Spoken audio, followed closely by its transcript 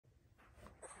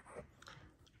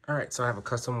All right, so I have a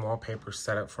custom wallpaper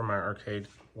set up for my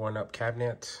Arcader1up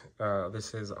cabinet.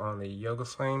 This is on the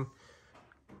YogaFlame.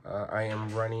 I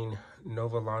am running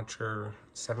NovaLauncher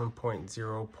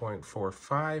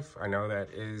 7.0.45. I know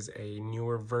that is a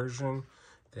newer version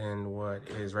than what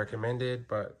is recommended,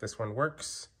 but this one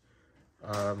works.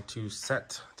 To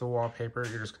set the wallpaper,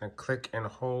 you're just gonna click and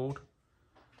hold.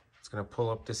 It's gonna pull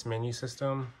up this menu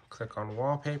system, click on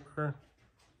wallpaper.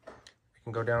 You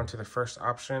can go down to the first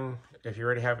option. If you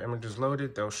already have images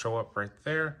loaded, they'll show up right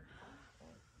there.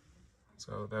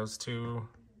 So those two,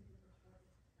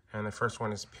 and the first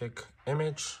one is pick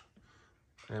image,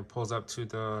 and it pulls up to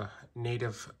the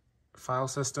native file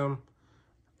system.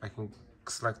 I can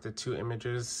select the two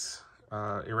images. It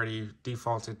already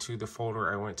defaulted to the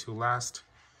folder I went to last.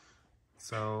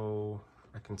 So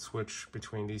I can switch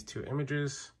between these two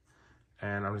images,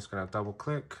 and I'm just gonna double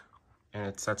click and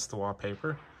it sets the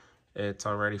wallpaper. It's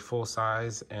already full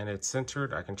size and it's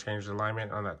centered. I can change the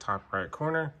alignment on that top right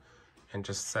corner and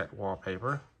just set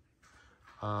wallpaper.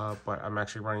 But I'm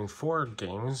actually running 4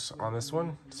 games on this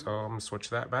one, so I'm gonna switch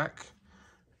that back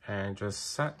and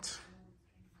just set,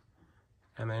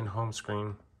 and then home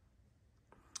screen.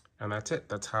 And that's it.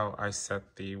 That's how I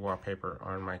set the wallpaper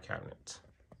on my cabinet.